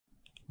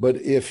But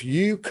if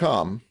you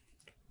come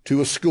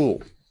to a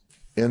school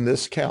in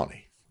this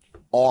county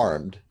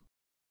armed,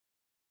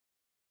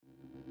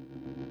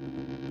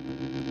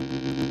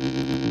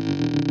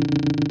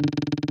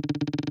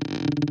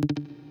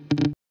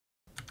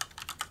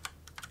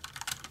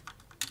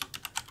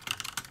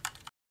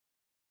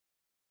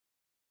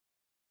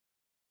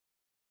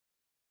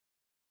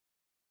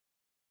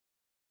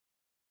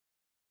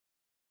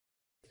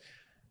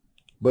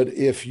 but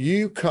if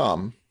you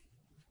come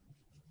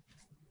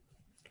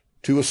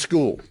to a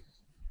school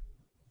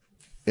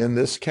in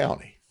this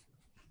county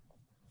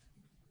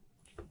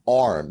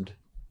armed,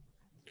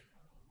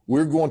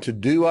 we're going to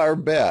do our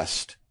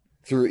best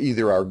through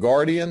either our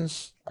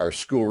guardians, our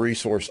school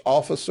resource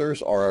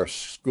officers, or our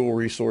school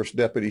resource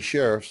deputy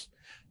sheriffs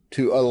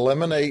to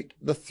eliminate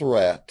the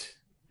threat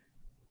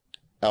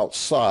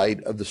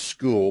outside of the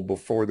school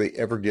before they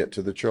ever get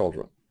to the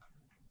children.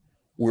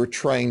 We're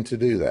trained to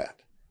do that.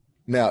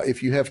 Now,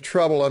 if you have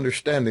trouble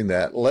understanding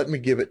that, let me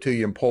give it to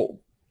you in Polk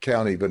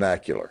County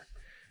vernacular.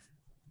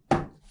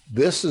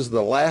 This is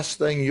the last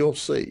thing you'll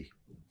see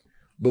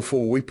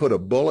before we put a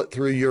bullet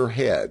through your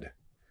head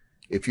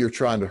if you're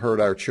trying to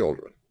hurt our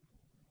children.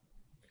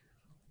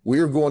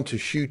 We're going to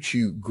shoot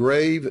you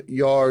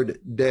graveyard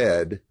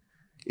dead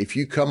if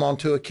you come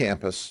onto a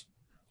campus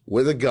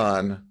with a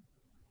gun,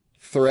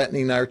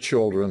 threatening our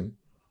children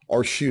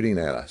or shooting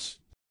at us.